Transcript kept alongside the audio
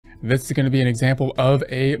This is going to be an example of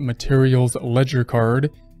a materials ledger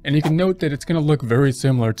card, and you can note that it's going to look very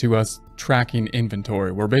similar to us tracking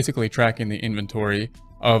inventory. We're basically tracking the inventory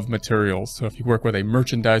of materials. So if you work with a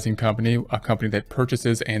merchandising company, a company that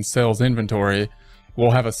purchases and sells inventory,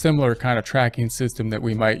 we'll have a similar kind of tracking system that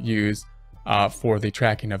we might use for the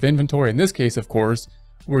tracking of inventory. In this case, of course,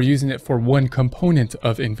 we're using it for one component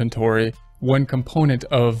of inventory, one component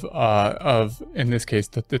of in this case,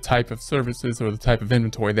 the type of services or the type of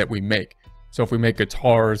inventory that we make. So if we make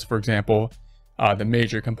guitars, for example, the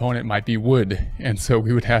major component might be wood. And so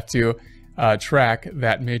we would have to track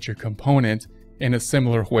that major component in a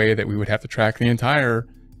similar way that we would have to track the entire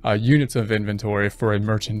units of inventory for a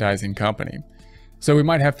merchandising company. So we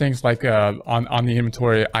might have things like on the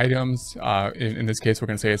inventory items, in this case, we're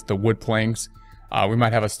going to say it's the wood planks. We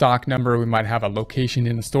might have a stock number, we might have a location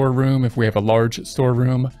in the storeroom if we have a large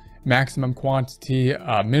storeroom, maximum quantity,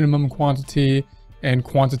 minimum quantity, and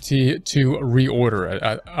quantity to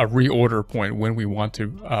reorder, a reorder point when we want to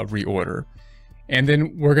reorder. And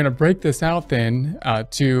then we're going to break this out then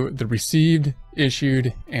to the received,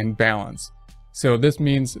 issued, and balance. So this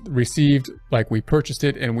means received, like we purchased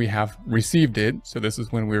it and we have received it. So this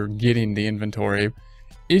is when we're getting the inventory.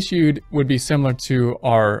 Issued would be similar to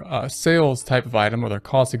our sales type of item or their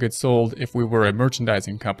cost of goods sold if we were a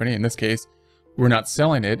merchandising company. In this case, we're not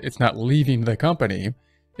selling it. It's not leaving the company.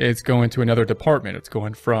 It's going to another department. It's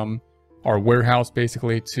going from our warehouse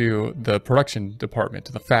basically to the production department,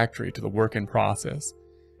 to the factory, to the work in process.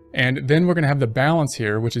 And then we're going to have the balance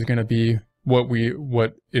here, which is going to be what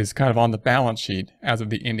is kind of on the balance sheet as of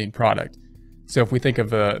the ending product. So if we think of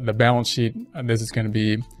the balance sheet, this is going to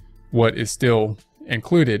be what is still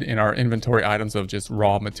included in our inventory items of just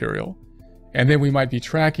raw material. And then we might be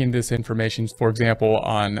tracking this information. For example,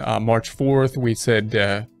 on March 4th, we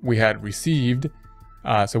said we had received.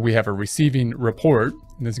 So we have a receiving report.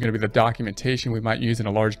 And this is going to be the documentation we might use in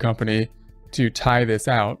a large company to tie this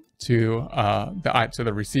out to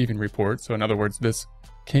the receiving report. So in other words, this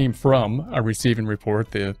came from a receiving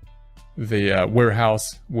report. The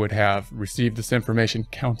warehouse would have received this information,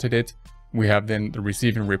 counted it. We have then the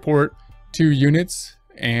receiving report, 2 units,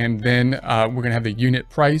 and then we're going to have the unit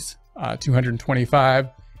price, 225,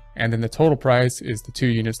 and then the total price is the 2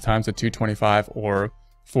 units times the 225, or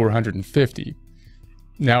 450.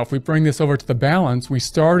 Now, if we bring this over to the balance, we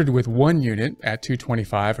started with 1 unit at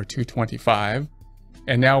 225 or 225,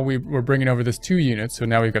 and now we're bringing over this 2 units. So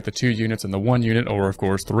now we've got the 2 units and the 1 unit, or of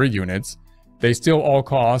course 3 units. They still all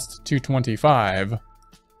cost 225,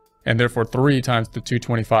 and therefore 3 times the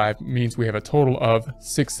 225 means we have a total of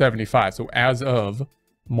 675. So as of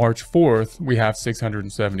March 4th, we have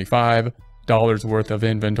 $675 worth of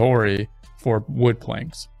inventory for wood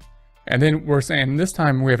planks. And then we're saying this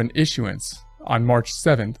time we have an issuance. On March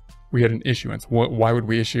 7th, we had an issuance. Why would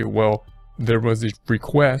we issue? Well, there was a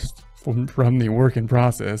request from the work in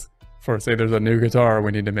process for, say there's a new guitar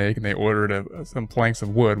we need to make, and they ordered some planks of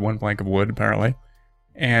wood, 1 plank of wood apparently.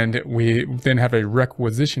 And we then have a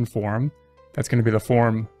requisition form. That's going to be the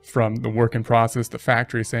form from the work in process, the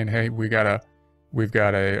factory, saying, hey, we've got a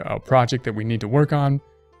project that we need to work on.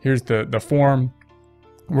 Here's the form.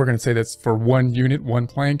 We're going to say that's for 1 unit, 1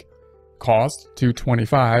 plank, cost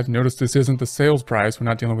 $225. Notice this isn't the sales price. We're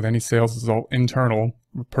not dealing with any sales. This is all internal.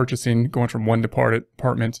 We're purchasing, going from one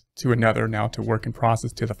department to another, now to work in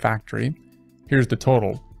process to the factory. Here's the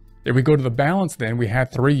total. If we go to the balance, then we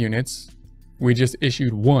had 3 units. We just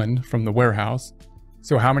issued 1 from the warehouse.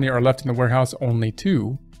 So how many are left in the warehouse? Only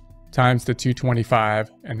 2 times the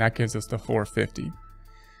 225, and that gives us the 450.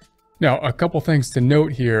 Now, a couple things to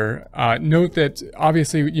note here. Note that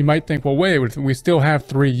obviously you might think, well, wait, we still have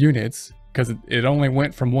 3 units because it only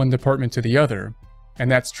went from one department to the other.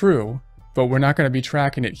 And that's true, but we're not going to be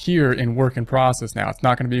tracking it here in work in process now. It's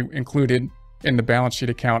not going to be included in the balance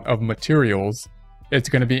sheet account of materials. It's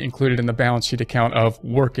going to be included in the balance sheet account of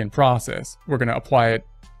work in process. We're going to apply it,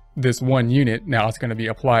 this 1 unit. Now it's going to be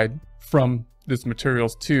applied from this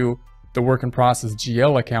materials to the work in process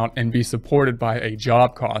GL account and be supported by a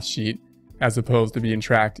job cost sheet as opposed to being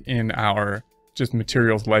tracked in our just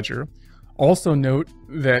materials ledger. Also note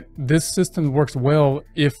that this system works well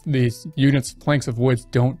if these units, planks of wood,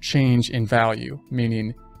 don't change in value,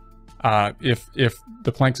 meaning if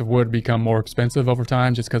the planks of wood become more expensive over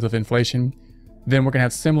time just because of inflation, then we're going to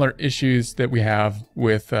have similar issues that we have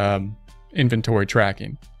with inventory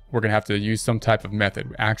tracking. We're going to have to use some type of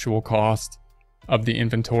method, actual cost of the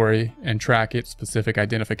inventory, and track it, specific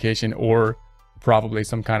identification, or probably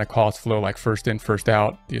some kind of cost flow like first in, first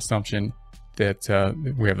out, the assumption that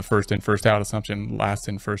we have the first in, first out assumption, last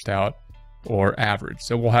in, first out, or average.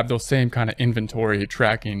 So we'll have those same kind of inventory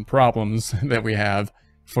tracking problems that we have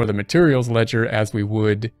for the materials ledger as we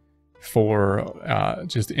would for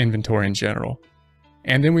just inventory in general.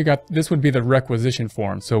 And then we got, this would be the requisition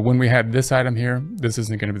form. So when we had this item here, this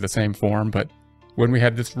isn't going to be the same form, but when we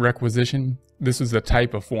had this requisition, this is the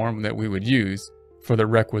type of form that we would use for the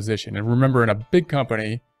requisition. And remember, in a big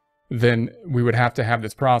company, then we would have to have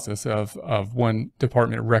this process of one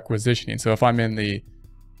department requisitioning. So if I'm in the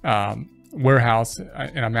warehouse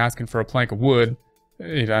and I'm asking for a plank of wood,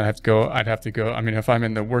 I'd have to go, I mean, if I'm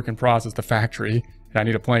in the work in process, the factory, and I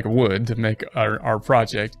need a plank of wood to make our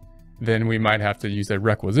project, then we might have to use a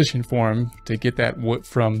requisition form to get that wood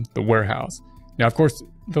from the warehouse. Now, of course,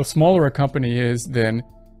 the smaller a company is, then,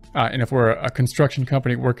 and if we're a construction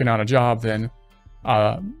company working on a job, then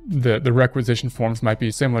the requisition forms might be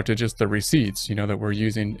similar to just the receipts, you know, that we're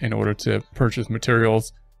using in order to purchase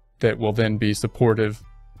materials that will then be supportive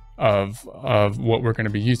of what we're going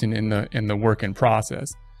to be using in the work in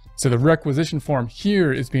process. So the requisition form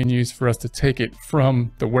here is being used for us to take it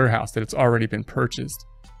from the warehouse that it's already been purchased.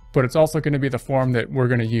 But it's also going to be the form that we're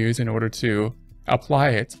going to use in order to apply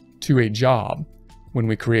it to a job when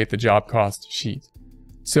we create the job cost sheet.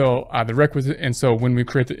 So the requisite, and so when we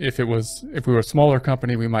create, if we were a smaller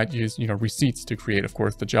company, we might use, you know, receipts to create, of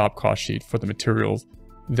course, the job cost sheet for the materials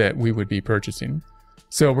that we would be purchasing.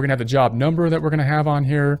 So we're going to have the job number that we're going to have on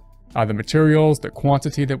here, the materials, the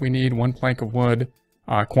quantity that we need, 1 plank of wood,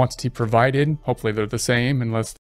 quantity provided. Hopefully they're the same, unless